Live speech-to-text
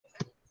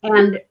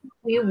and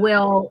we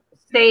will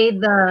say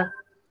the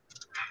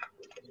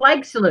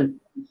flag salute.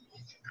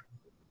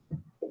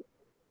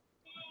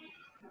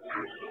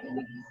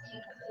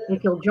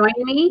 If you'll join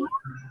me,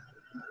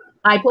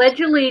 I pledge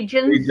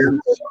allegiance to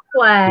the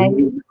flag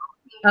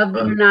of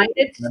the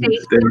United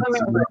States of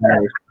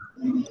America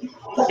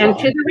and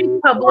to the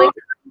republic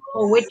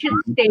for which it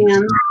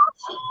stands,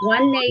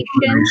 one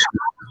nation,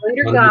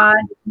 under God,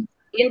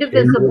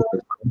 indivisible,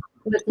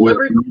 with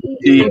liberty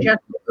and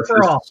justice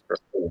for all.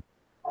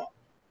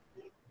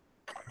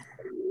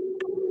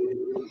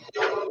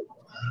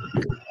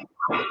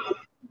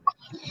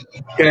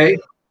 Okay.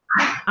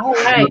 All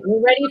right,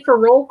 we're ready for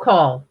roll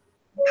call.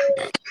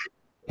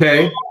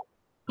 Okay.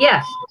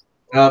 Yes.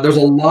 There's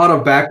a lot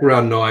of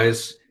background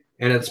noise,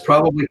 and it's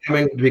probably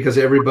coming because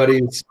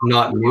everybody's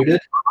not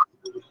muted.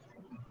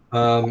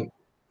 So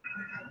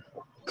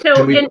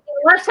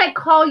unless I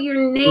call your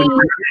name,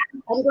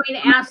 I'm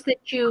going to ask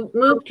that you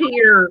move to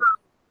your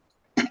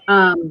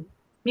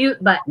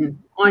mute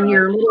button on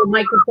your little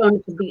microphone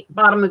at the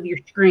bottom of your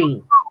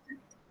screen.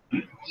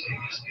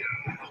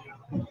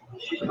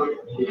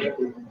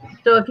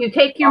 So if you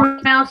take your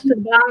mouse to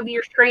the bottom of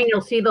your screen,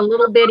 you'll see the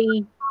little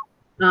bitty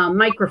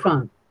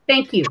microphone.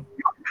 Thank you.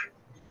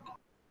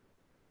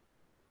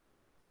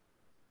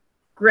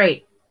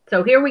 Great.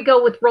 So here we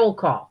go with roll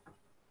call.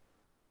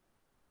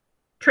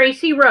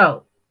 Tracy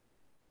Rowe.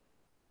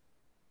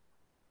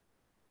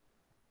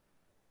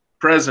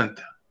 Present.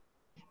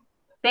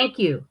 Thank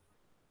you.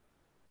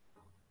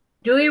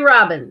 Dewey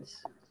Robbins.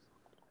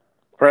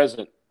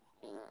 Present.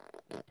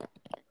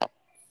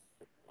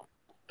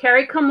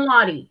 Carrie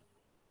Kamladi.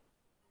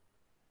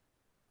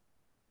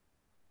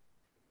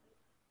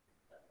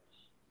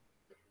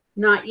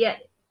 Not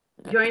yet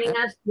joining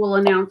us. We'll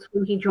announce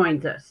when he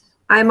joins us.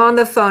 I'm on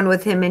the phone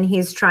with him and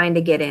he's trying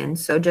to get in.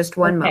 So just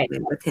one Okay.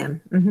 moment with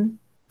him. Mm-hmm.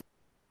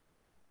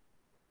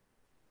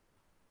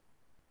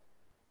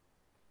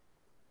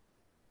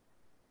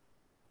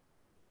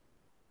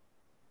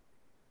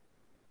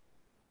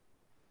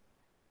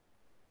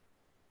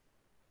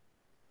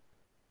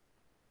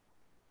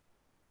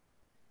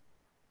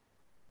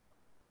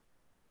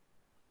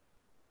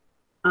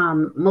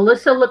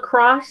 Melissa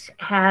Lacrosse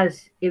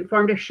has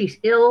informed us she's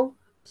ill,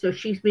 so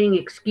she's being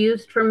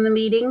excused from the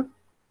meeting.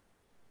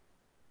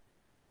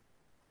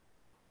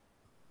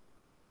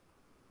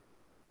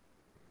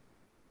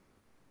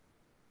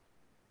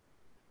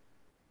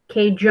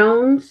 Kay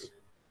Jones,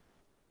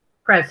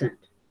 present.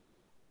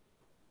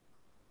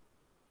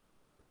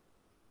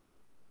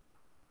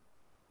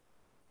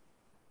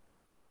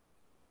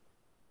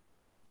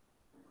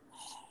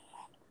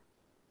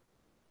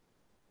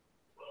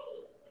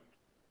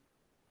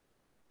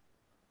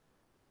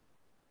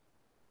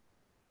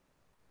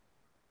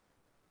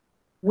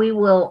 We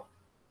will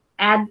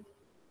add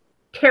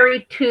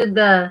Terry to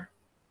the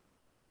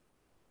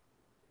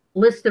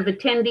list of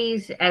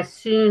attendees as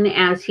soon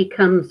as he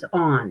comes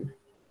on.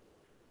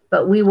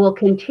 But we will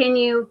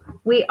continue.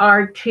 We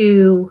are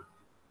to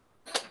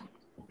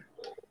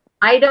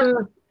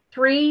item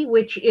 3,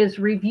 which is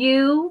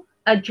review,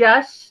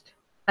 adjust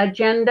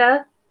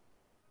agenda,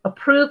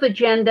 approve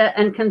agenda,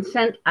 and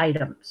consent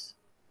items.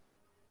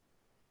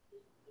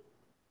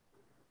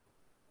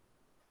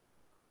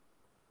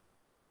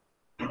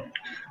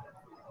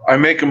 I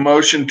make a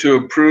motion to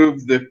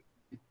approve the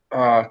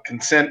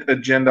consent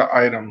agenda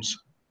items.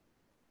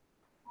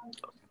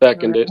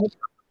 Seconded.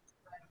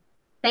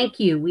 Thank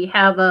you. We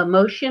have a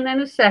motion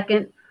and a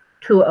second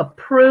to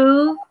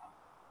approve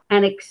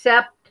and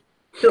accept,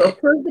 to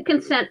approve the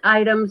consent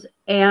items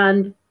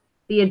and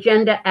the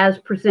agenda as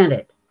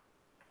presented.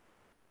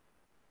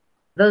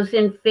 Those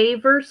in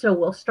favor, so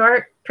we'll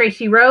start.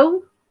 Tracy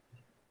Rowe?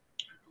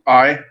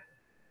 Aye.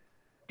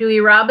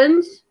 Dewey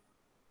Robbins?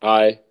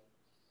 Aye.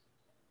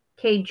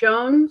 Kay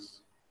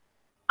Jones?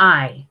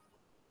 Aye.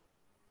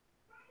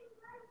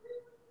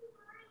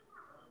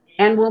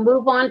 And we'll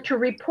move on to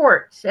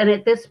reports. And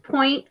at this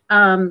point,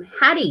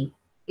 Hattie,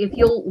 if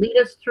you'll lead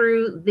us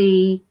through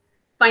the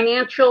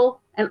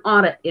financial and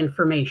audit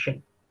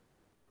information.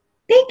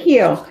 Thank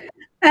you.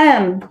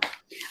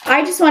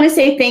 I just want to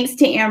say thanks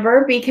to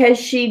Amber because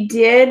she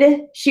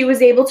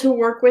was able to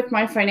work with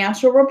my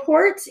financial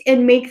reports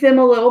and make them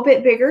a little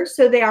bit bigger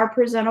so they are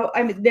presentable.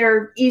 I mean,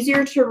 they're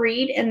easier to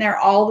read and they're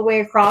all the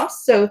way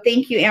across. So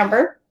thank you,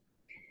 Amber.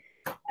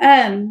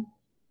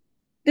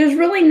 There's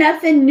really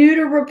nothing new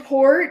to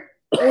report.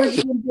 We're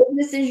doing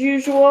business as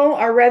usual.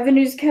 Our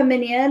revenue's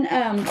coming in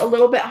a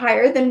little bit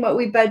higher than what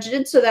we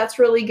budgeted, so that's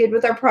really good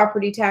with our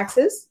property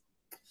taxes.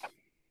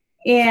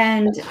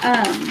 And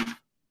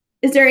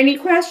is there any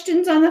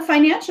questions on the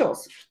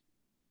financials?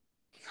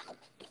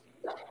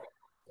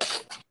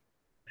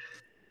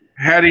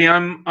 Hattie,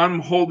 I'm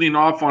holding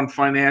off on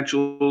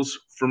financials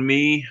for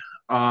me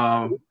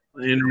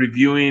in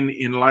reviewing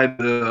in light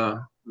of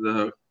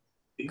the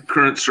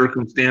current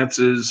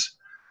circumstances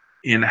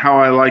and how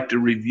I like to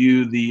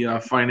review the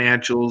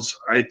financials.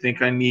 I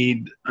think I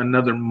need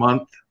another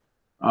month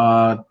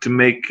to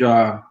make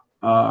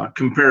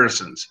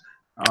comparisons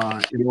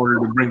in order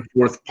to bring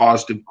forth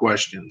positive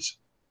questions.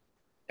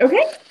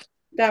 Okay,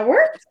 that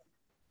works.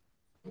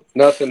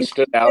 Nothing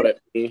stood out at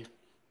me.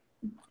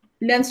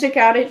 None stuck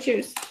out at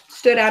you.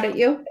 Stood out at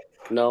you.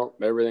 No,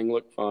 everything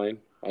looked fine.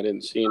 I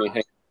didn't see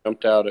anything that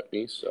jumped out at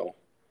me. So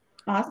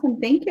Awesome,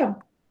 thank you.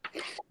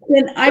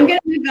 Then I'm going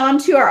to move on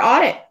to our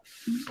audit.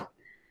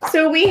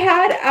 So we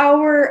had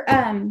our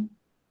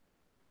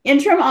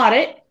interim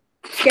audit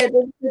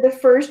scheduled for the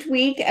first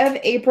week of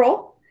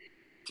April,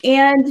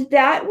 and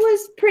that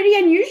was pretty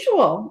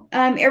unusual.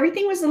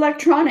 Everything was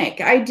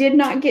electronic. I did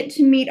not get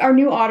to meet our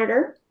new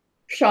auditor,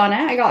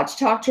 Shauna. I got to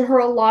talk to her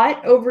a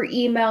lot over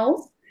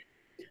emails,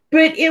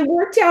 but it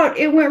worked out.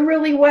 It went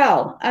really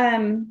well.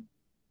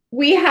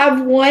 We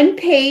have one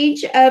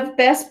page of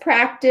best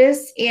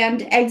practice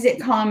and exit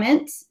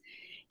comments,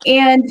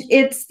 and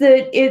it's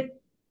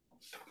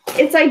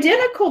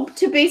identical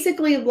to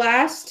basically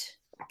last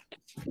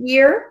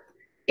year,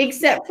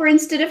 except for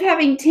instead of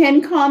having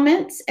 10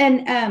 comments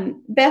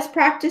and best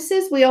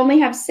practices, we only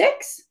have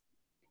 6.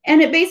 And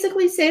it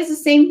basically says the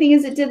same thing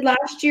as it did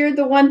last year.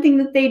 The one thing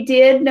that they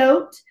did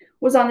note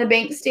was on the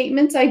bank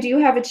statements. I do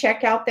have a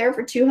check out there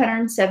for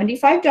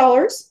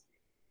 $275.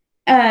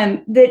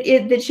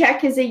 The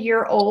check is a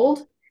year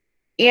old,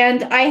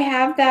 and I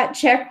have that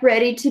check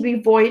ready to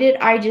be voided.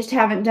 I just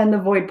haven't done the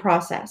void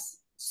process.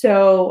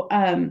 So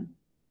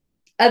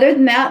other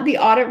than that, the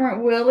audit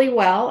went really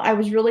well. I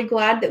was really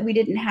glad that we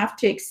didn't have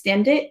to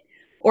extend it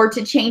or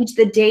to change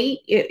the date.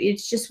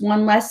 It's just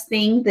one less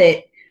thing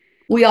that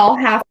we all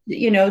have,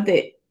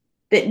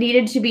 that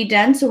needed to be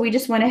done. So we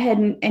just went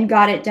ahead and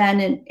got it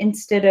done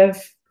instead of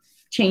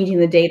changing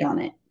the date on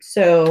it.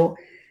 So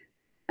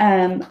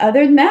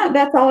other than that,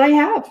 that's all I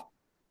have.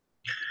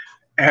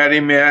 Hattie,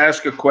 may I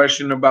ask a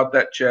question about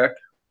that check?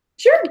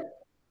 Sure.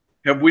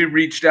 Have we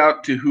reached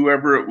out to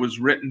whoever it was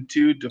written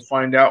to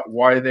find out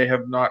why they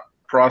have not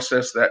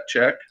processed that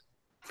check?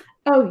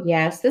 Oh,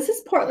 yes. This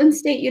is Portland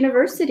State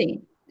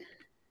University.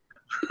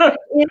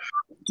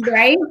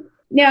 Right?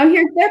 Now,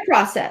 here's their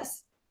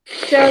process.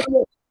 So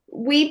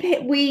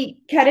we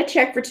cut a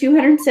check for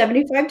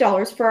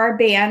 $275 for our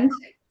band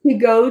to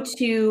go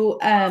to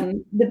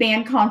the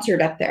band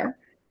concert up there.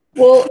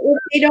 Well, if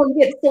they don't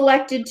get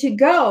selected to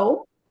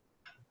go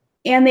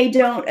and they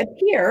don't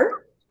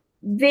appear,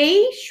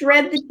 they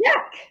shred the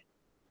check.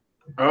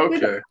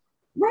 Okay.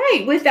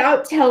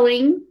 Without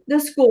telling the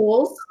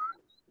schools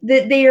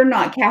that they are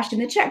not cashing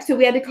the check. So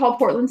we had to call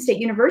Portland State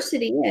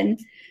University, and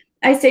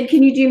I said,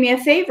 can you do me a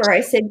favor? I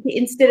said,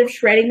 instead of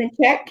shredding the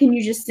check, can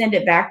you just send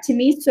it back to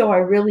me so I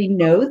really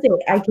know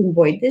that I can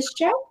void this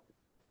check?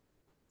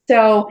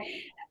 So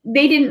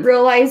they didn't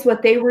realize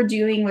what they were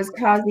doing was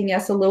causing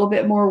us a little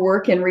bit more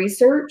work and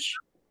research,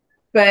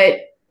 but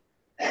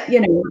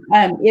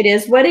it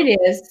is what it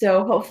is.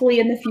 So hopefully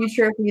in the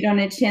future, if we don't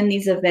attend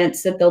these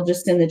events, that they'll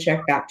just send the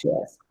check back to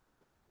us.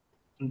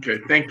 Okay,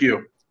 thank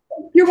you.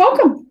 You're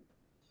welcome.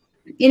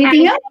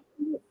 Anything else?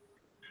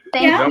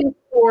 Thank you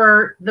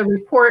for the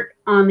report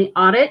on the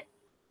audit.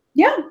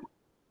 Yeah.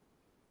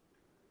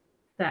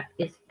 That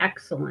is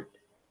excellent.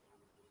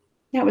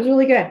 That was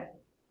really good.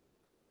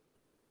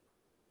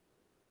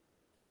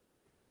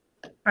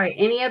 All right,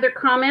 any other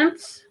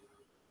comments?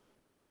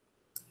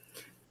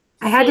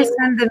 I had to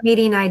send the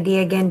meeting ID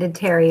again to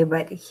Terry,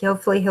 but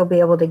hopefully he'll be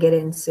able to get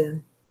in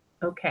soon.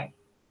 Okay.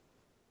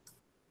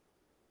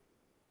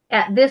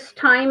 At this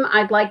time,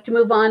 I'd like to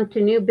move on to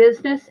new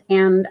business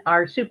and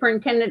our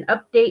superintendent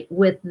update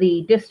with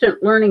the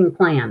distant learning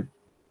plan.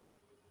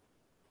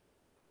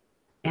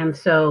 And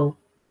so,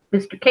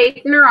 Mr.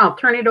 Kaitner, I'll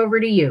turn it over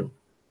to you.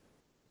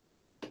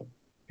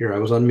 Here, I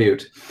was on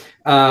mute.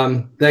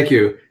 Thank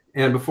you.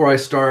 And before I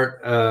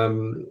start,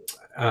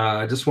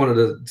 I just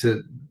wanted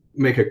to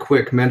make a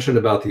quick mention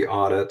about the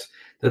audit,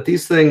 that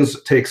these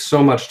things take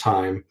so much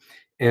time,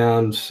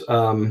 and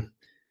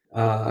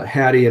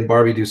Hattie and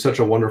Barbie do such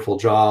a wonderful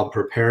job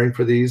preparing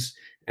for these,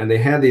 and they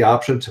had the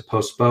option to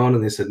postpone,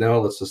 and they said, no,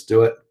 let's just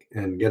do it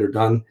and get her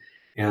done.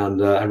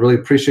 And I really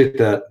appreciate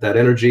that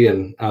energy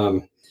and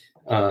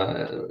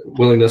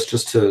willingness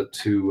just to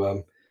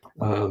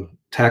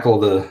tackle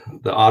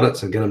the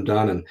audits and get them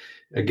done. And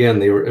again,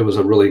 it was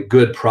a really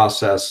good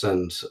process,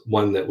 and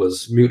one that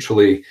was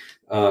mutually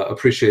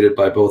appreciated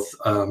by both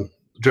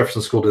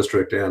Jefferson School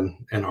District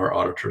and our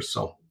auditors.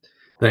 So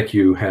thank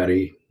you,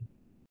 Hattie.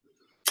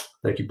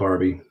 Thank you,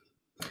 Barbie.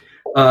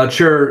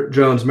 Chair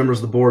Jones, members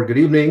of the board, good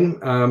evening.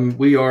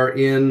 We are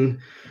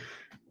in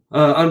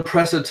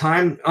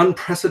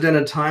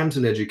unprecedented times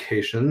in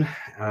education,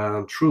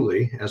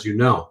 truly, as you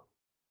know.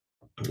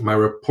 My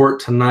report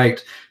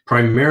tonight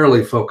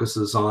primarily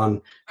focuses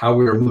on how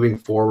we are moving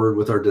forward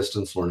with our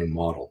distance learning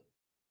model.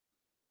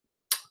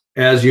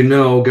 As you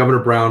know, Governor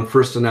Brown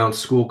first announced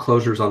school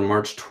closures on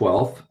March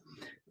 12th,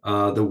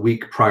 the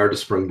week prior to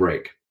spring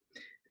break.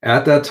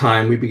 At that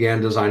time, we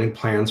began designing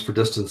plans for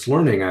distance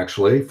learning,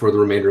 actually, for the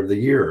remainder of the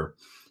year.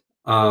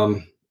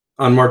 On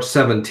March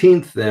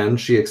 17th, then,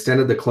 she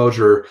extended the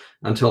closure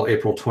until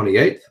April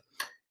 28th,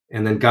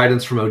 and then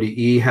guidance from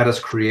ODE had us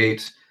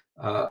create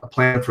a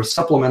plan for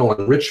supplemental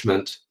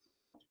enrichment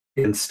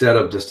instead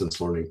of distance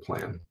learning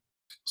plan.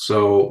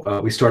 So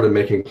we started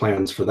making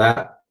plans for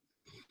that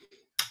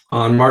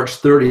On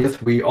March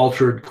 30th, we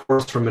altered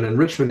course from an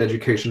enrichment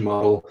education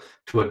model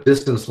to a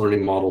distance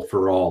learning model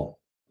for all.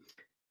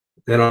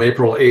 Then on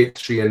April 8th,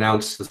 she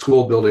announced the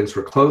school buildings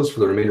were closed for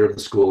the remainder of the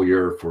school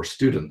year for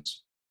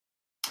students.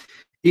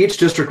 Each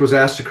district was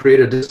asked to create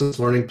a distance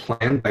learning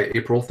plan by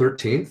April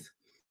 13th.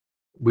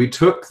 We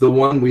took the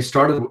one we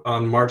started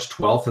on March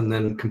 12th and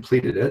then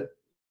completed it.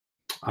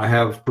 I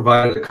have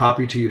provided a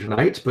copy to you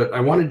tonight, but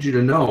I wanted you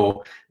to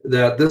know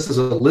that this is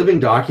a living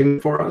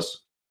document for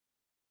us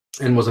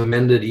and was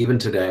amended even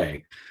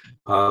today.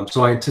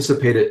 So I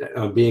anticipate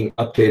it being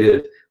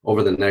updated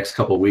over the next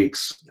couple of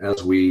weeks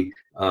as we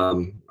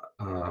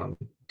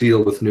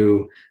deal with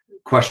new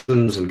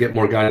questions and get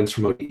more guidance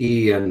from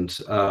ODE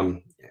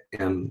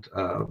and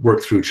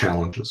work through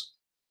challenges.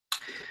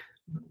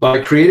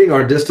 By creating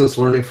our Distance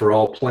Learning for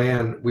All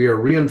plan, we are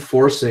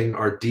reinforcing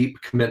our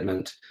deep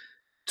commitment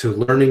to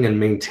learning and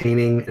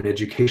maintaining an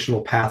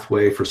educational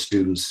pathway for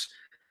students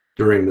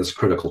during this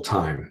critical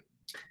time.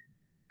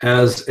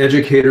 As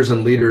educators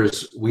and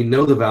leaders, we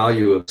know the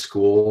value of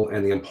school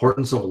and the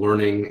importance of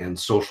learning and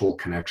social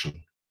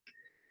connection.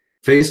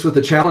 Faced with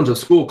the challenge of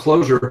school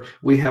closure,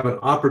 we have an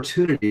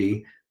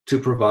opportunity to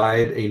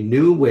provide a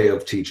new way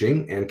of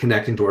teaching and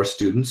connecting to our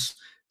students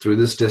through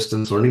this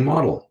distance learning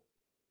model.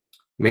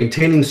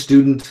 Maintaining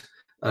student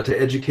to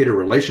educator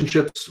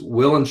relationships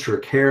will ensure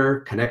care,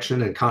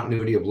 connection, and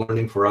continuity of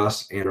learning for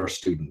us and our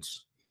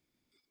students.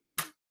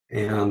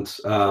 And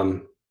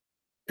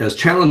as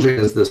challenging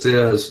as this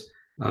is,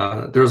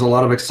 there's a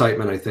lot of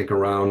excitement, I think,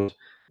 around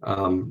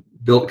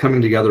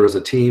coming together as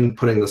a team,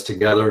 putting this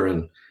together,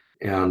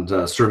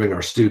 and serving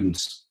our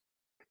students.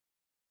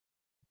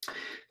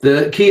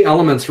 The key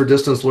elements for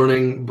distance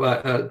learning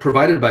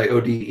provided by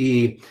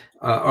ODE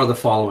are the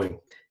following.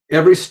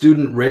 Every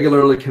student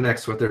regularly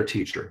connects with their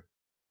teacher.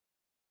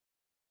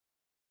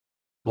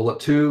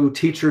 Bullet 2,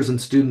 teachers and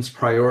students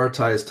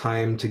prioritize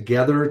time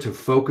together to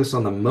focus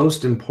on the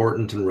most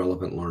important and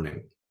relevant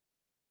learning.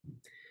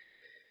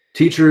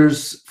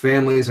 Teachers,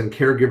 families, and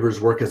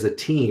caregivers work as a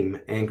team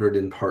anchored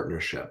in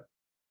partnership.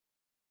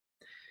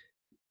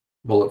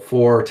 Bullet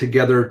 4,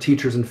 together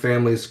teachers and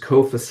families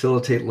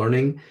co-facilitate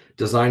learning,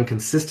 design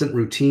consistent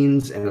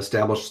routines, and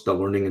establish the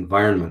learning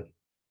environment.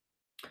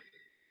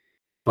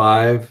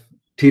 5,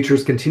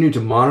 teachers continue to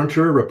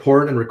monitor,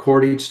 report, and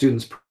record each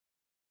student's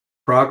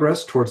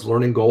progress towards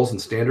learning goals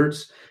and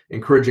standards,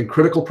 encouraging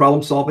critical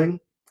problem solving,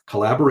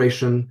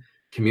 collaboration,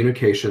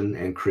 communication,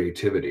 and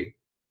creativity.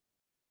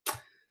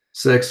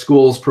 6,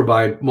 schools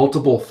provide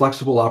multiple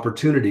flexible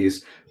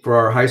opportunities for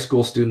our high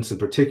school students in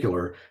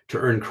particular to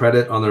earn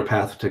credit on their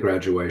path to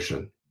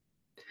graduation.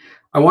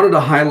 I wanted to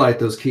highlight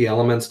those key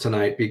elements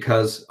tonight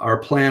because our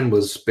plan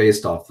was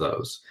based off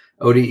those.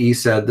 ODE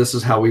said this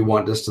is how we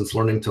want distance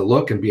learning to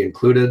look and be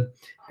included,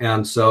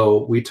 and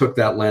so we took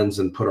that lens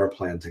and put our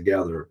plan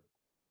together.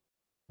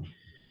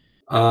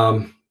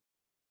 Over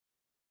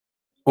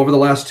the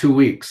last 2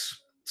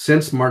 weeks,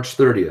 since March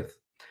 30th,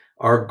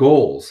 our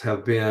goals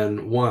have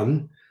been,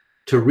 1,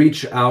 to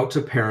reach out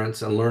to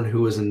parents and learn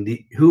who is in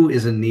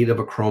need of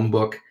a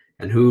Chromebook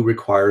and who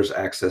requires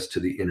access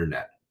to the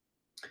internet.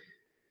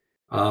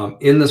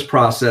 In this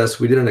process,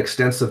 we did an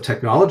extensive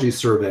technology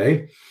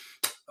survey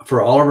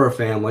for all of our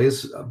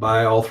families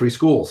by all 3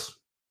 schools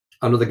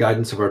under the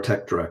guidance of our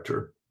tech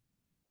director.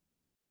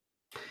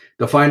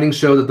 The findings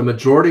show that the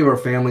majority of our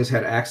families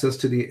have access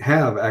to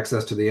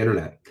the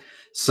internet.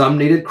 Some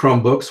needed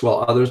Chromebooks,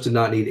 while others did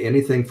not need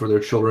anything for their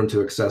children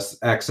to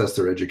access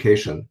their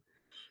education.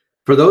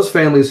 For those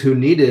families who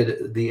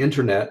needed the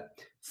internet,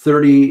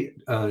 30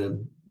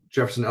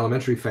 Jefferson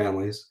Elementary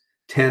families,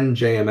 10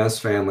 JMS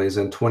families,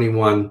 and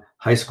 21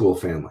 high school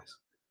families.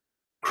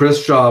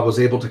 Chris Shaw was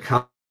able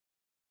to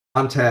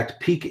contact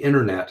Peak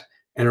Internet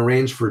and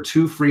arrange for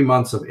 2 free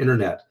months of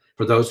internet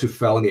for those who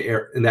fell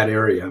in that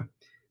area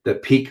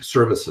that Peak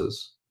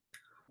services.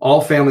 All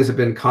families have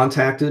been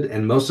contacted,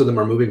 and most of them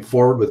are moving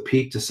forward with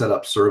Peak to set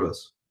up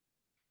service.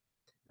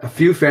 A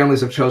few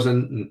families have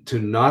chosen to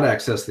not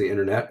access the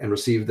internet and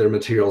receive their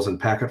materials in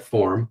packet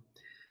form,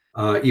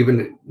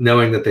 even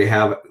knowing that they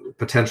have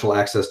potential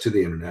access to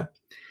the internet.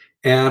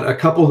 And a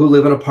couple who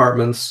live in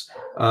apartments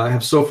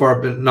have so far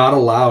been not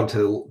allowed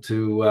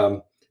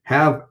to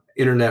have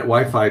internet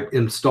Wi-Fi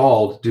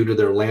installed due to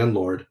their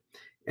landlord.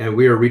 And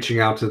we are reaching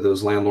out to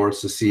those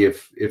landlords to see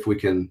if we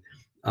can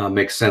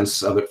make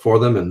sense of it for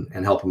them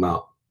and help them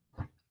out.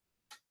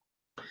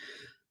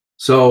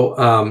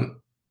 So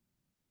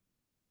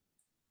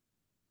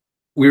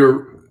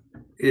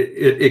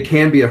it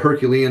can be a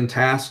Herculean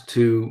task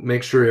to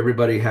make sure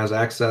everybody has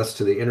access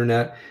to the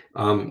internet.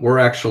 We're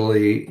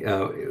actually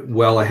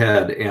well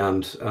ahead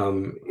and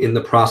in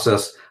the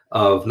process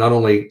of not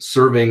only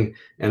serving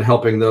and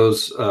helping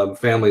those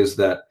families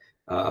that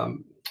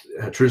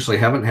traditionally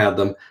haven't had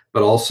them,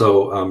 but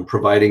also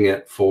providing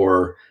it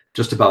for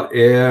just about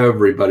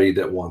everybody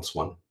that wants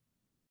one.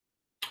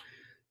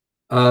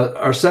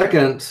 Our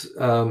second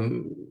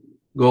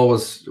goal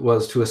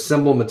was to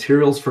assemble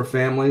materials for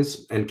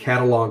families and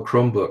catalog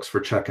Chromebooks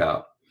for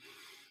checkout.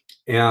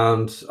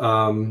 And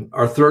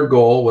our third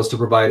goal was to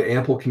provide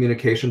ample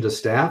communication to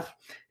staff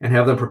and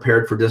have them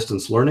prepared for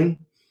distance learning,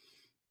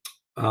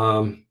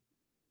 being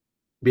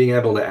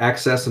able to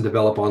access and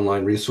develop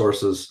online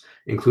resources,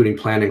 including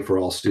planning for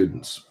all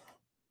students.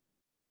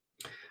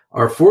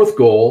 Our fourth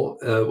goal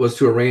was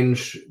to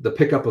arrange the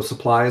pickup of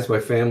supplies by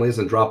families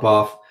and drop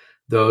off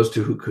those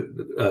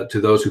to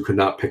those who could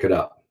not pick it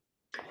up.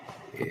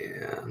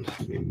 And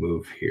let me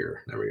move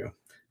here. There we go.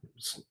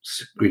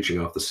 Screeching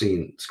off the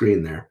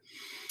screen there.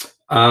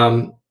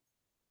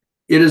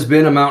 It has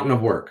been a mountain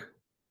of work,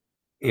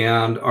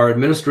 and our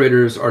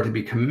administrators are to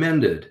be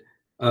commended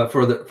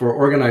for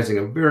organizing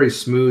a very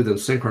smooth and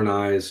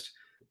synchronized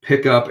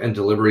pickup and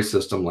delivery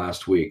system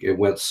last week. It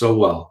went so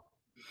well.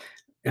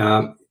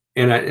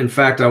 In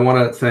fact, I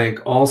want to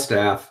thank all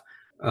staff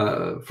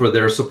for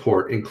their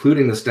support,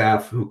 including the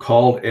staff who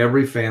called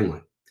every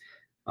family,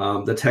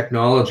 the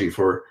technology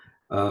for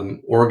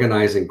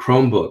organizing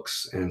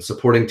Chromebooks and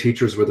supporting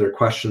teachers with their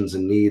questions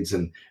and needs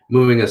and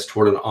moving us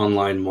toward an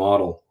online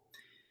model.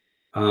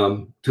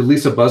 To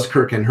Lisa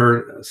Buskirk and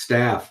her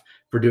staff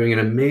for doing an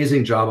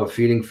amazing job of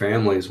feeding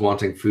families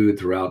wanting food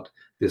throughout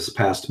this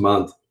past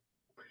month.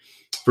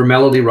 For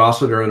Melody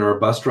Rossiter and our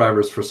bus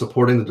drivers for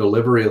supporting the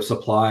delivery of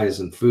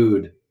supplies and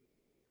food.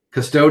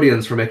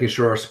 Custodians for making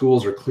sure our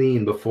schools are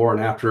clean before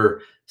and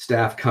after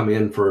staff come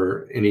in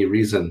for any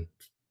reason.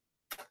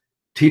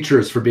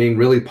 Teachers for being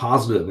really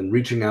positive and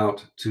reaching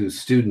out to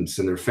students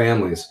and their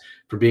families,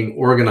 for being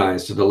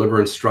organized to deliver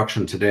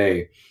instruction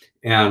today.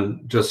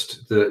 And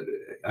just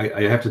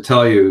I have to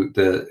tell you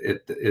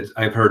that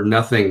I've heard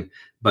nothing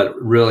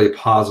but really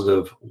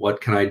positive,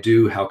 what can I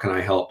do, how can I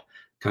help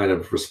kind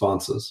of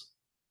responses.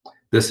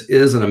 This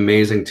is an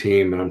amazing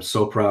team, and I'm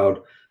so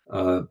proud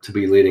to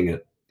be leading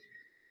it.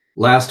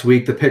 Last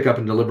week, the pickup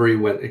and delivery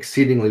went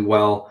exceedingly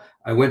well.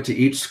 I went to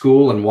each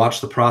school and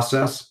watched the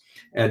process.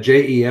 At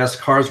JES,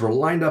 cars were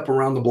lined up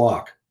around the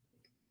block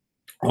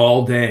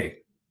all day.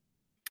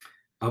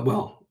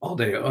 All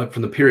day,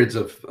 from the periods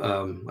of,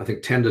 I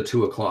think, 10 to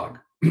 2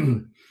 o'clock.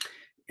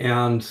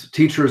 And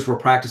teachers were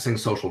practicing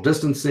social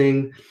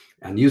distancing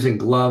and using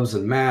gloves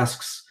and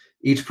masks.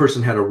 Each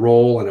person had a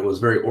role, and it was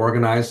very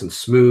organized and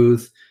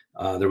smooth.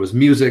 There was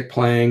music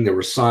playing. There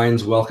were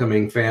signs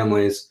welcoming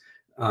families.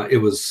 It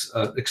was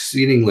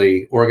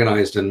exceedingly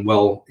organized and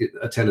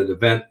well-attended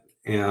event,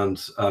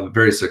 and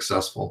very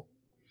successful.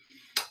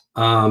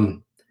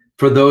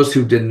 For those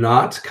who did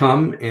not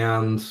come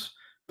and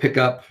pick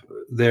up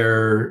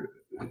their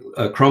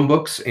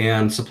Chromebooks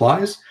and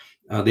supplies,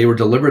 they were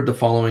delivered the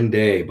following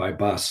day by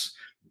bus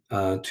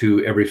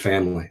to every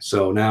family.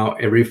 So now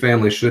every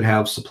family should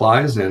have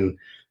supplies and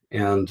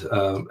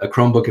a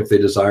Chromebook if they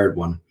desired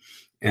one.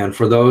 And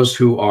for those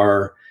who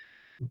are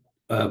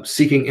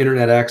seeking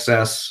internet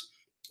access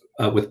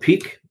with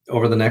Peak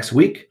over the next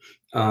week,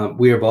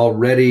 we have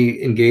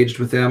already engaged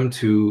with them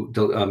to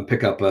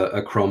pick up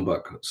a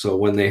Chromebook. So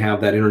when they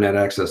have that internet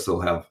access,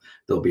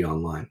 they'll be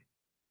online.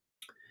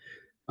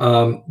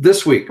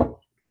 This week,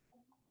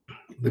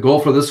 the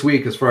goal for this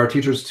week is for our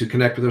teachers to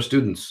connect with their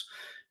students,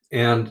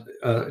 and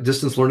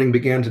distance learning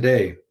began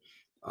today.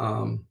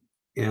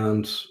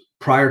 And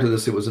prior to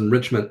this, it was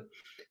enrichment,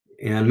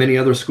 and many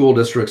other school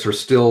districts are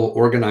still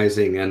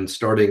organizing and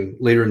starting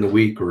later in the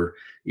week or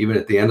even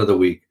at the end of the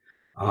week.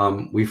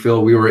 We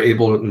feel we were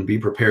able to be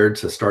prepared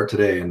to start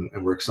today, and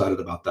we're excited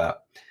about that.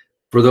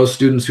 For those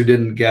students who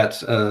didn't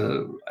get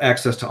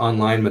access to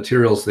online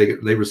materials, they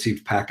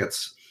received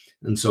packets.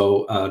 And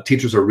so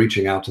teachers are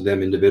reaching out to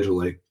them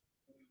individually.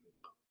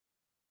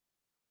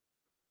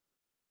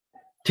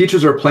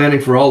 Teachers are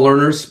planning for all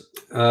learners.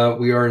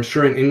 We are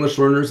ensuring English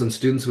learners and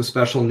students with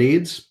special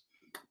needs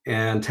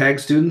and TAG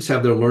students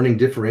have their learning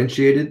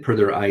differentiated per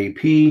their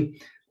IEP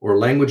or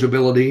language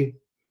ability.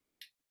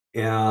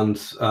 And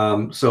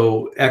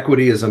so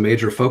equity is a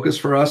major focus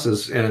for us,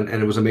 and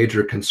it was a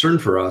major concern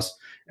for us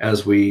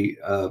as we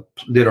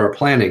did our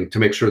planning to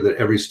make sure that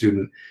every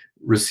student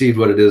received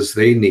what it is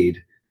they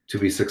need to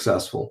be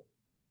successful.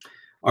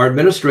 Our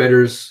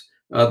administrators,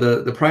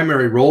 the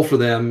primary role for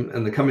them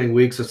in the coming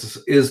weeks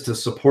is to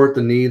support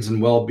the needs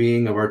and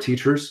well-being of our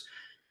teachers,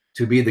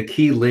 to be the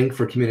key link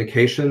for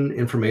communication,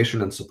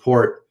 information, and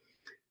support.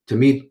 To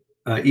meet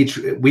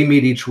we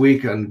meet each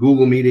week on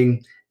Google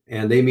Meeting,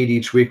 and they meet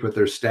each week with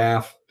their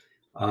staff.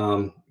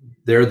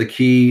 They're the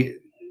key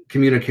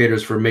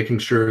communicators for making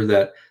sure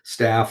that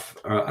staff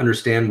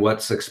understand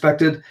what's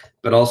expected,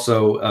 but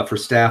also for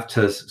staff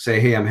to say,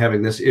 hey, I'm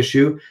having this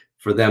issue,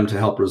 for them to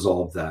help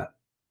resolve that.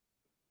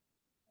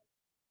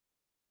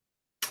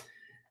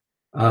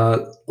 A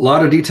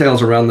lot of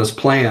details around this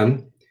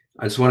plan.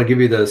 I just want to give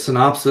you the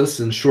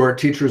synopsis. In short,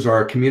 teachers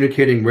are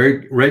communicating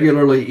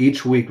regularly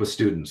each week with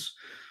students.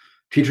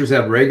 Teachers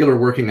have regular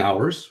working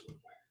hours.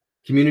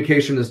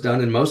 Communication is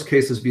done in most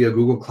cases via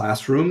Google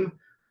Classroom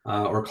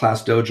or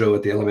Class Dojo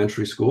at the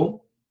elementary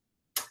school.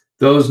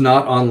 Those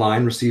not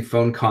online receive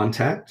phone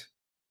contact.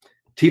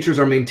 Teachers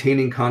are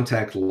maintaining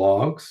contact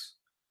logs.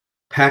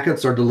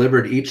 Packets are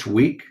delivered each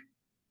week.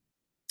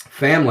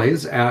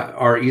 Families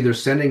are either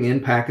sending in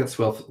packets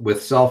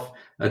with self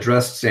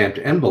addressed stamped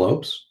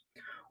envelopes,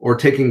 or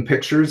taking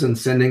pictures and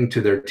sending to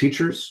their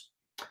teachers,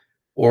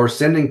 or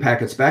sending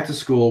packets back to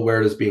school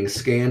where it is being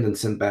scanned and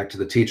sent back to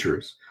the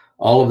teachers.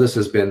 All of this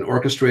has been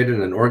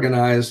orchestrated and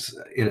organized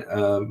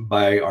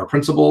by our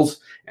principals,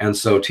 and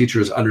so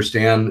teachers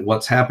understand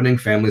what's happening,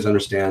 families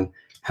understand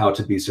how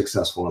to be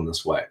successful in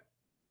this way.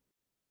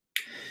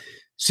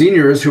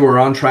 Seniors who are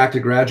on track to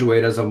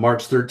graduate as of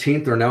March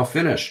 13th are now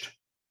finished.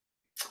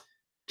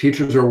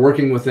 Teachers are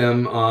working with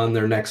them on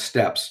their next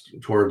steps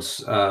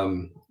towards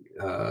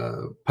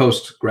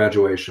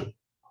post-graduation.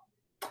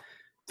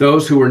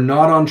 Those who are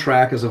not on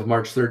track as of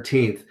March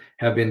 13th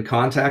have been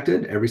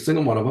contacted, every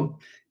single one of them,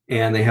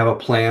 and they have a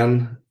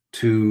plan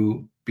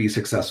to be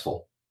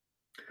successful.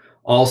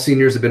 All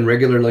seniors have been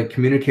regularly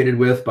communicated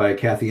with by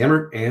Kathy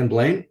Emmert and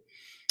Blaine.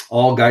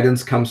 All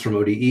guidance comes from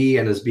ODE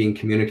and is being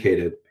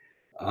communicated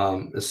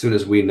as soon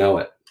as we know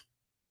it.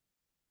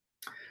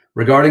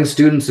 Regarding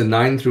students in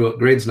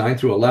grades 9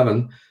 through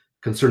 11,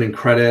 concerning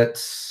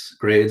credits,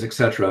 grades,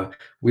 etc.,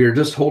 we are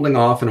just holding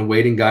off and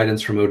awaiting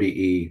guidance from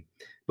ODE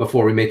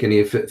before we make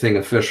anything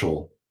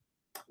official.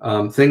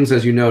 Things,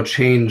 as you know,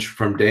 change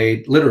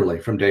literally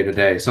from day to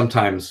day,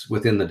 sometimes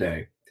within the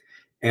day.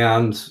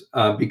 And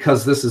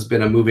because this has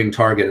been a moving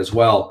target as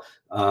well,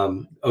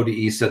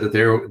 ODE said that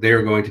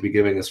they're going to be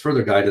giving us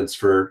further guidance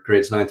for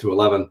grades 9 through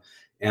 11,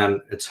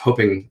 and it's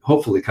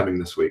hopefully coming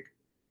this week.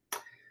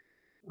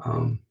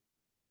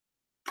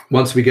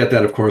 Once we get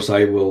that, of course,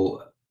 we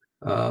will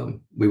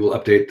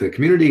update the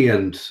community,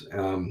 and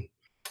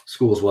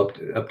schools will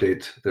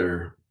update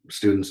their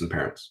students and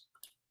parents.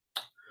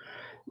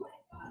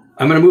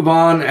 I'm going to move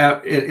on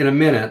in a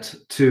minute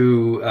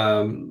to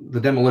the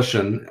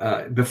demolition.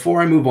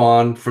 Before I move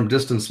on from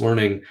distance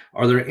learning,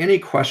 are there any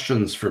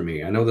questions for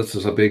me? I know this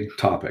is a big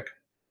topic.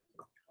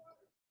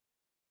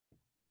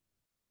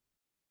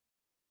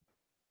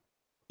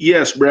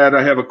 Yes, Brad,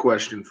 I have a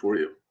question for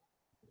you.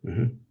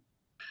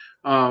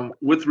 Mm-hmm.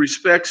 With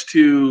respects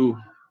to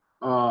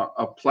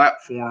a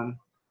platform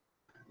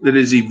that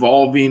is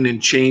evolving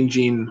and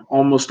changing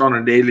almost on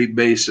a daily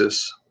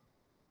basis,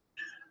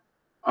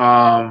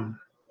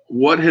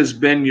 what has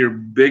been your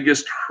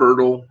biggest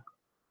hurdle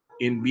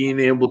in being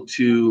able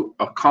to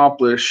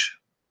accomplish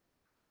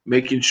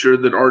making sure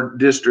that our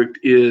district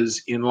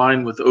is in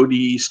line with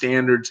ODE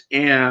standards,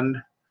 and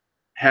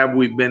have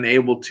we been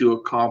able to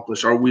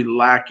accomplish? Are we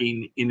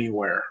lacking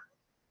anywhere?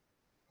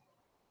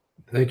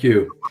 Thank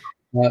you.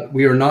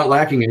 We are not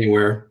lacking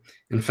anywhere.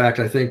 In fact,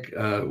 I think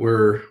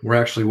we're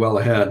actually well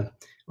ahead,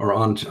 or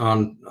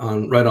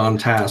right on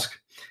task.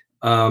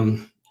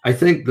 I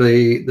think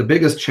the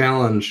biggest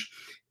challenge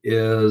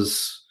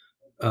is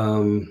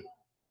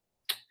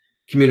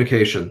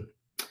communication,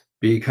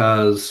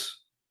 because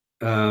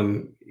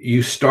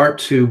you start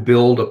to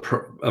build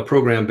a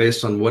program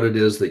based on what it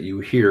is that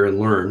you hear and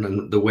learn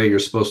and the way you're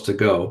supposed to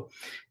go,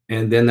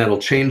 and then that'll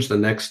change the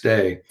next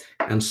day.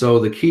 And so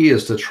the key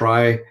is to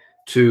try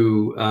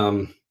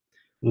to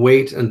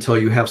wait until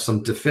you have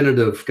some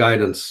definitive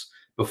guidance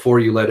before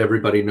you let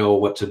everybody know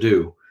what to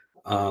do.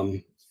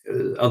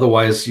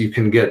 Otherwise, you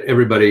can get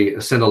everybody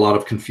send a lot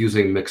of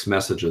confusing mixed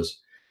messages.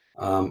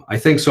 I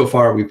think so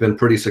far we've been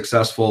pretty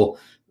successful.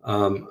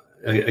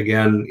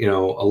 Again, a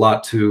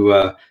lot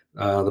to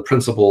the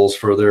principals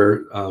for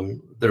their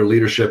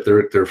leadership,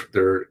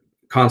 their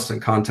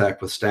constant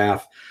contact with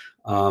staff,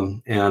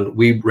 and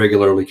we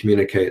regularly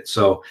communicate.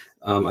 So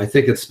I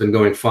think it's been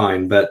going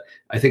fine, but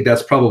I think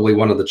that's probably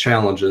one of the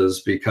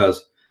challenges,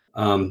 because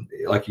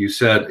like you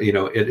said,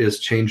 it is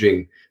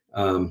changing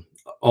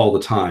all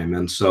the time.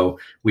 And so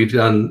we've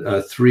done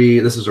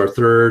this is our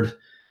third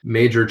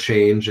major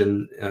change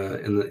in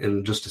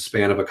just a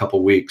span of a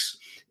couple weeks.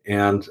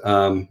 And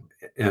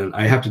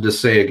I have to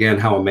just say again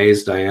how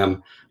amazed I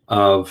am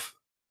of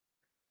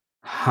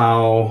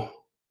how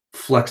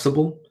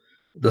flexible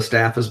the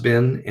staff has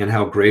been and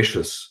how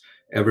gracious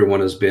everyone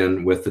has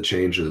been with the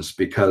changes,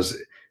 because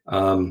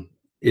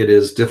it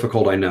is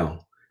difficult, I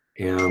know.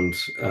 And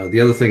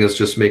the other thing is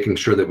just making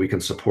sure that we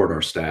can support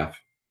our staff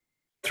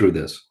through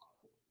this.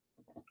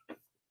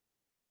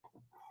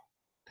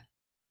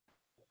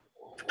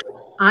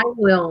 I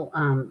will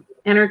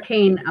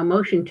entertain a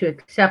motion to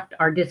accept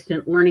our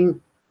distant learning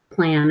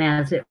plan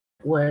as it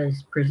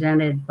was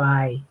presented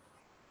by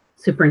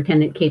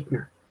Superintendent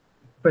Kapner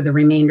for the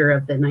remainder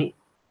of the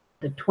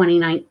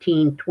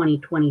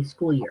 2019-2020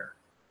 school year.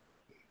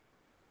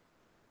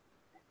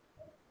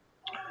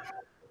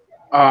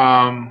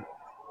 I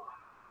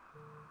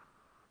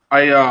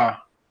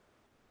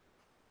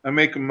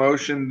make a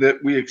motion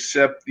that we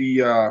accept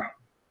the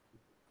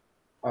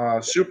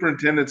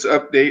superintendent's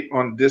update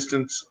on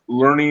distance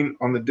learning,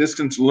 on the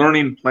distance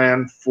learning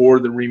plan for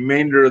the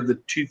remainder of the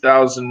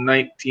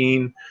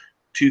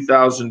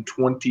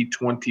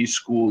 2019-2020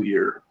 school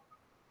year.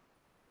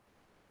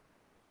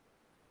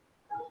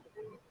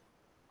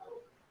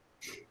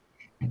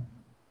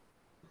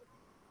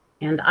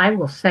 And I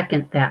will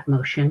second that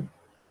motion.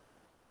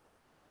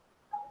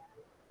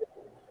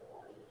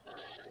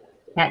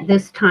 At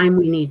this time,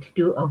 we need to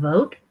do a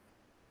vote.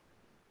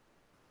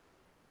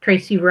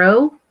 Tracy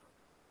Rowe?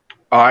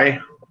 Aye.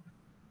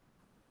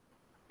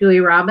 Dewey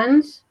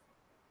Robbins,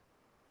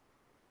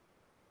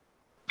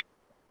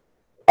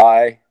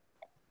 Aye.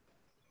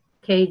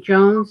 Kay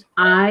Jones,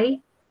 aye.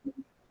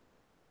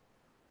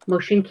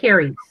 Motion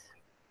carries.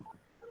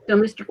 So,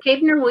 Mr.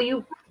 Kabner, will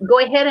you go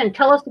ahead and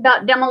tell us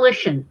about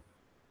demolition?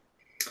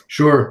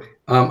 Sure.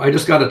 I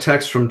just got a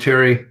text from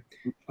Terry.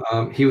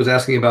 He was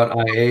asking about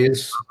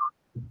IAs.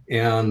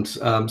 And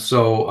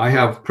so I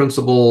have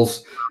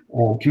principals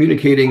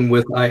communicating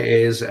with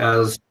IAs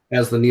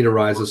as the need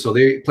arises. So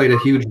they played a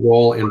huge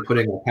role in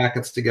putting our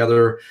packets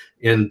together,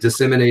 in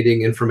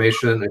disseminating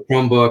information at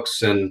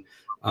Chromebooks, and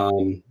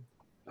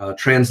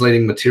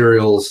translating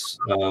materials.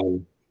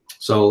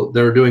 So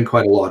they're doing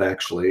quite a lot,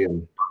 actually,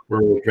 and we're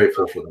really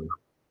grateful for them.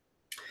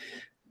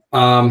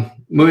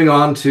 Moving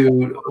on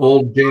to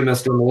old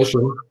JMS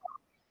demolition.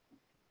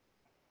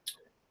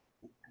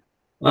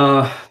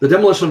 The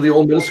demolition of the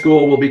old middle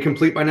school will be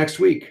complete by next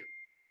week.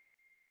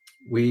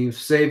 We've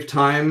saved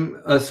time.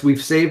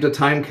 We've saved a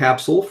time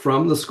capsule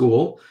from the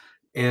school,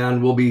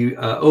 and we'll be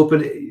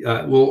open.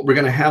 We're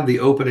going to have the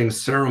opening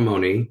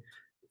ceremony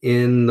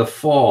in the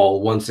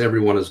fall once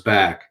everyone is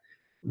back.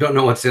 Don't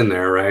know what's in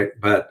there, right?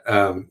 But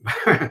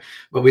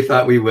but we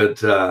thought we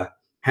would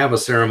have a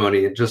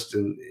ceremony just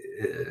in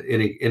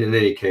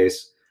any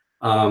case.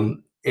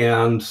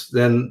 And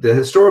then the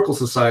Historical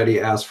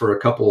Society asked for a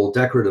couple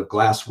decorative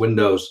glass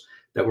windows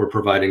that we're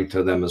providing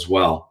to them as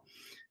well.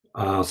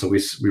 So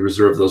we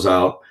reserve those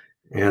out.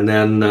 And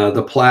then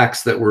the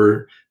plaques that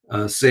were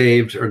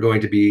saved are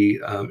going to be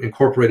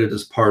incorporated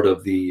as part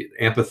of the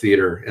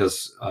amphitheater,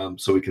 as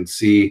so we can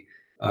see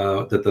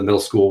that the middle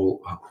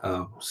school,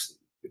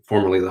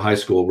 formerly the high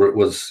school,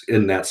 was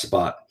in that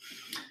spot.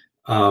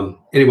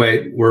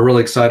 Anyway, we're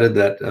really excited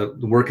that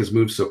the work has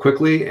moved so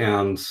quickly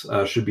and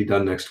should be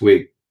done next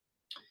week.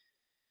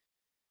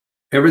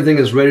 Everything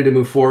is ready to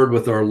move forward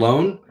with our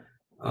loan.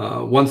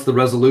 Once the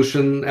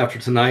resolution after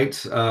tonight,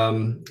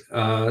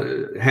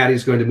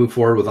 Hattie's going to move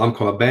forward with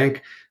Umpqua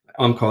Bank.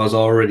 Umpqua has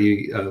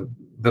already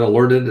been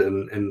alerted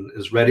and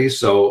is ready,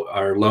 so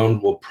our loan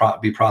will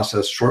be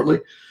processed shortly.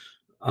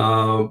 We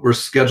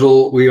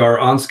are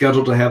on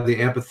schedule to have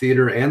the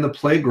amphitheater and the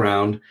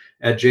playground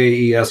at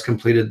JES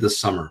completed this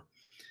summer.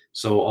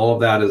 So all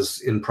of that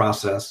is in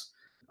process.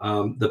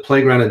 The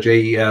playground at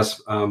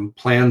JES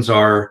plans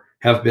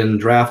have been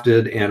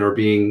drafted and are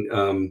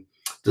being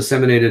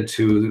disseminated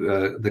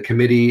to the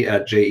committee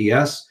at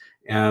JES,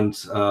 and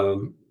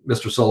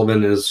Mr.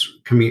 Sullivan is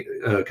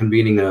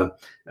convening a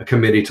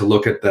committee to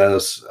look at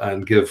this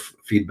and give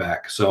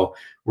feedback. So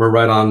we're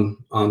right on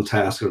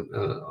task,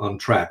 on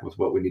track with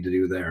what we need to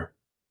do there.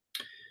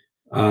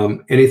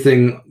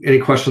 Any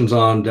questions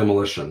on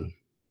demolition?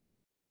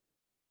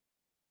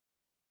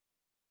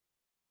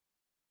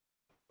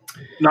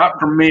 Not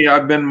from me.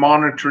 I've been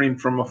monitoring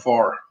from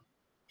afar.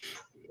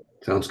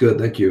 Sounds good.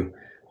 Thank you.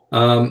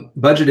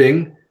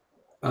 Budgeting.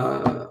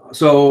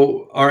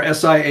 So our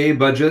SIA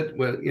budget,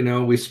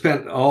 we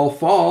spent all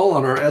fall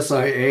on our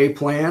SIA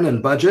plan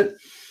and budget,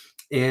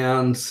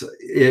 and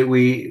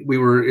we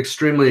were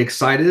extremely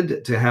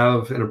excited to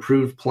have an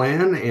approved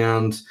plan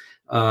and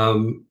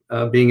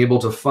being able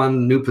to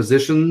fund new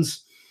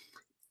positions.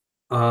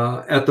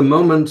 At the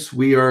moment,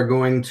 we are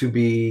going to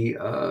be,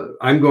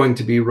 I'm going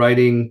to be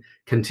writing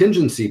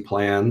contingency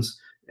plans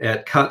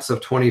at cuts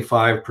of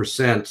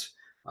 25%.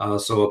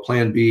 So a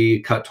plan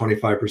B cut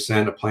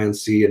 25%, a plan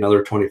C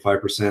another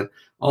 25%,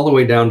 all the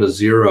way down to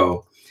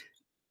zero.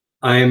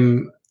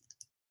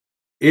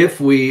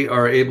 If we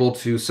are able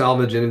to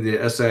salvage any of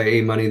the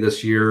SIA money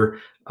this year,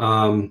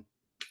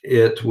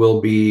 it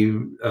will be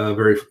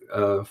very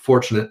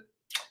fortunate.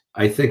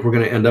 I think we're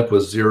going to end up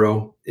with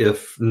zero,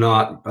 if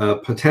not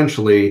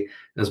potentially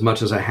as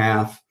much as a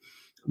half.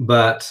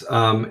 But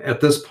at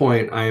this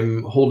point,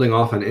 I'm holding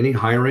off on any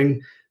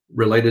hiring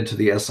related to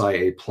the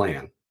SIA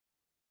plan.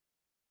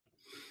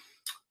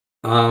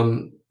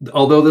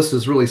 Although this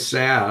is really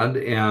sad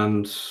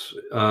and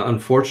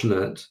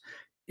unfortunate,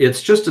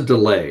 it's just a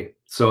delay.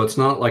 So it's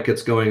not like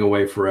it's going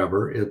away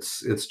forever.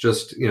 It's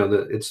just,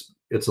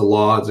 it's a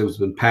law. It's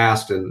been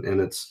passed,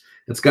 and it's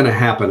going to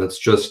happen. It's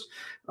just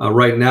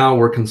right now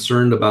we're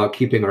concerned about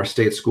keeping our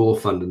state school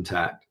fund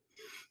intact.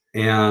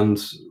 And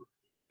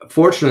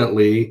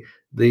fortunately,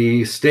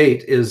 the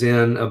state is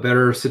in a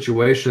better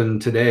situation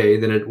today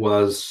than it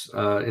was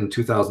in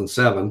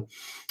 2007.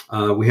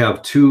 We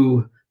have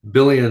 $2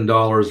 billion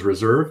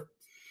reserve,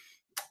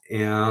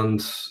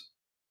 and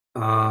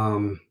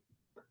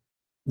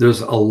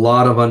there's a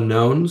lot of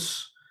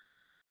unknowns.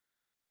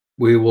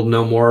 We will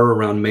know more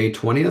around May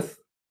 20th,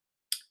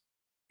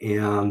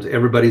 and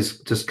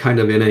everybody's just kind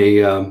of in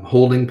a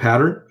holding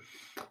pattern.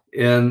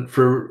 And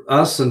for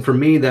us and for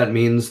me, that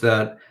means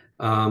that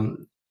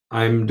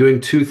I'm doing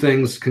two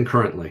things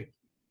concurrently.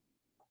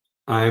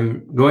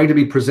 I'm going to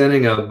be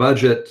presenting a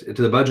budget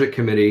to the budget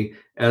committee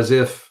as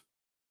if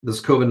this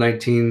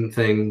COVID-19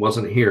 thing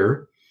wasn't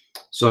here.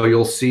 So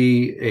you'll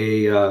see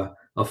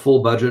a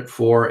full budget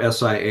for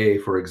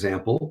SIA, for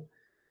example,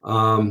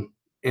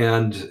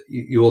 and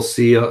you will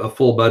see a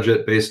full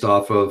budget based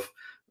off of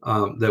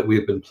that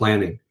we've been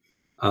planning.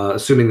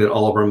 assuming that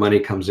all of our money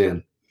comes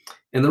in.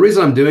 And the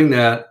reason I'm doing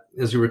that,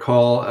 as you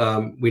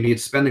recall, we need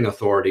spending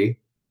authority.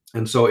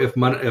 And so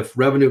if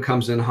revenue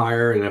comes in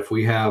higher, and if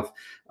we have,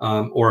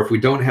 or if we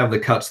don't have the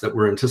cuts that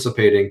we're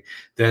anticipating,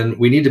 then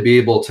we need to be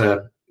able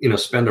to,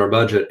 spend our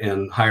budget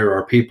and hire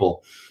our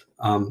people.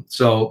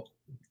 So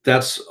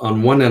that's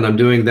on one end, I'm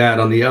doing that.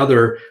 On the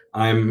other,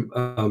 I'm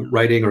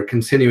writing or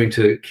continuing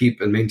to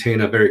keep and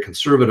maintain a very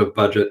conservative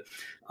budget,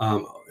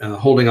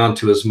 holding on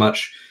to as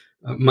much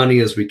money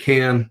as we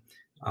can.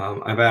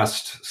 I've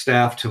asked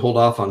staff to hold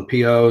off on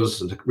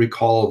POs and to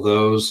recall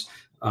those.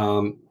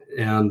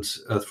 And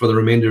for the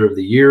remainder of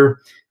the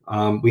year,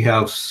 we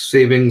have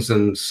savings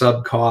and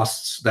sub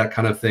costs, that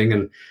kind of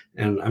thing.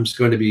 And I'm just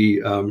going to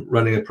be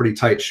running a pretty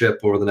tight ship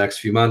over the next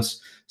few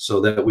months so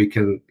that we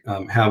can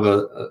have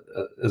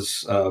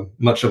as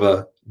much of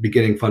a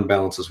beginning fund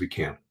balance as we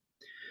can.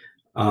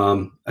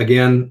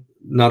 Again,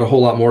 not a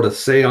whole lot more to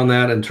say on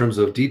that in terms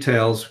of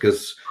details,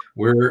 because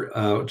we're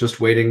just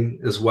waiting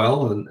as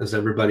well and as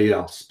everybody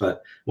else,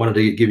 but wanted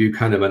to give you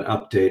kind of an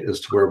update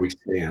as to where we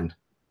stand.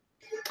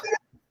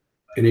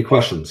 Any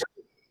questions?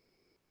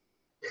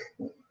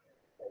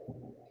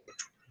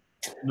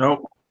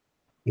 No.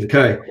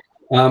 Okay.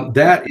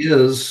 That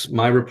is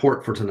my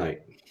report for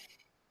tonight.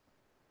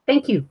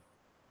 Thank you.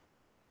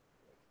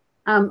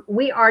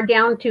 We are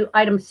down to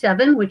item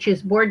 7, which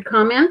is board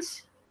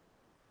comments.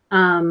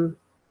 And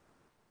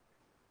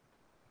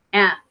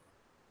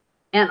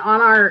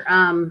on our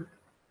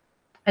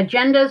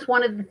agendas,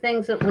 one of the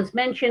things that was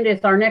mentioned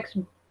is our next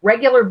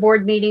regular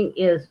board meeting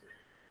is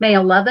May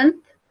 11th.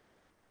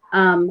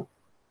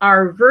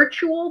 Our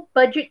virtual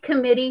budget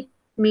committee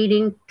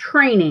meeting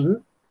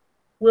training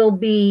will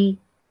be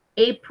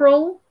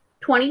April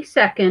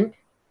 22nd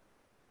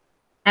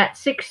at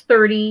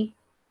 6:30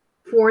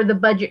 for the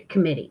budget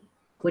committee,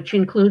 which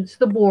includes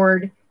the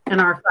board and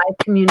our 5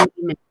 community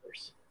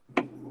members.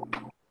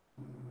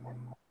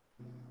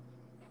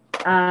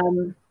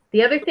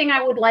 The other thing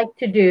I would like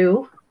to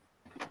do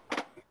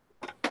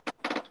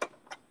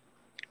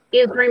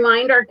is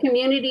remind our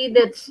community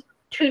that's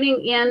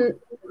tuning in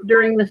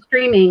during the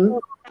streaming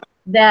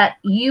that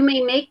you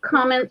may make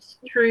comments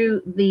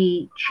through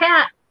the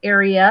chat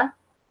area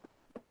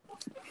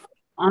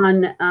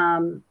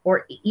on,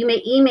 or you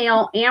may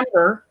email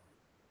Amber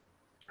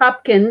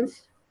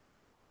Hopkins.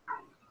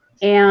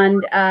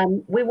 And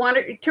we want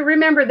to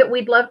remember that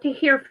we'd love to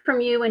hear from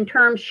you in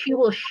terms, she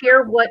will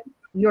share what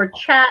your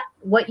chat,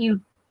 what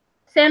you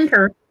send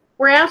her.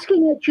 We're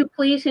asking that you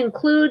please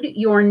include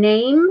your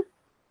name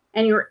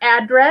and your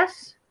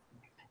address.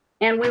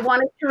 And we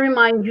wanted to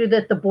remind you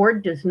that the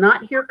board does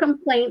not hear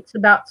complaints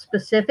about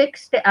specific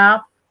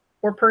staff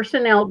or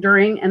personnel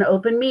during an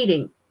open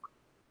meeting.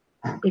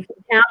 If you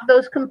have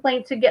those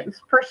complaints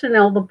against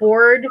personnel, the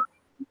board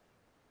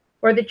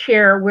or the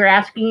chair, we're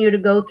asking you to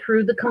go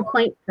through the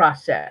complaint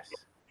process.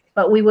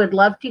 But we would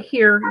love to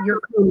hear your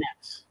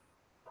comments.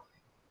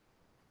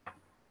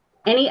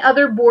 Any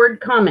other board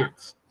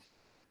comments?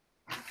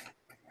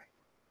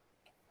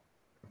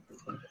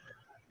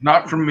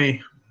 Not from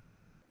me.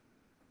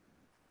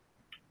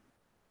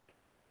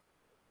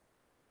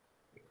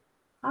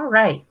 All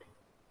right.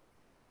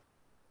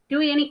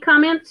 Dewey, any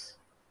comments?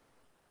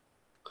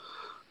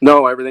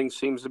 No, everything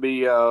seems to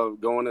be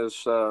going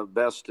as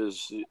best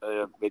as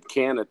it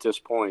can at this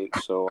point.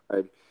 So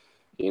I,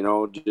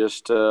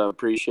 just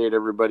appreciate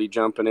everybody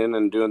jumping in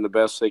and doing the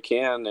best they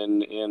can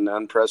in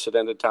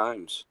unprecedented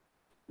times.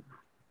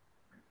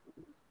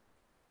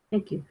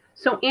 Thank you.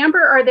 So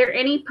Amber, are there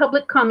any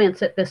public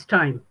comments at this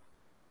time?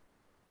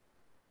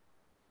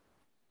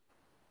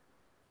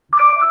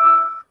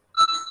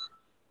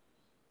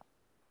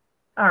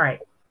 All right.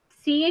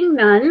 Seeing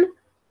none,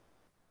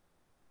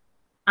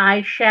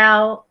 I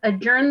shall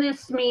adjourn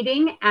this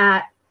meeting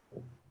at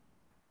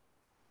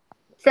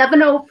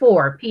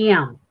 7:04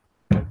 p.m.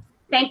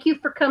 Thank you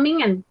for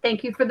coming, and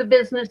thank you for the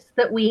business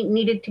that we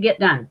needed to get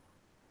done.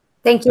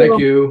 Thank you. Thank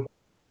you.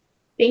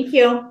 Thank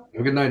you. Have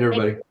a good night,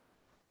 everybody.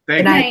 Thank Good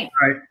you. night.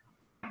 All right.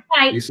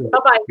 Bye. Be safe.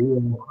 Bye-bye.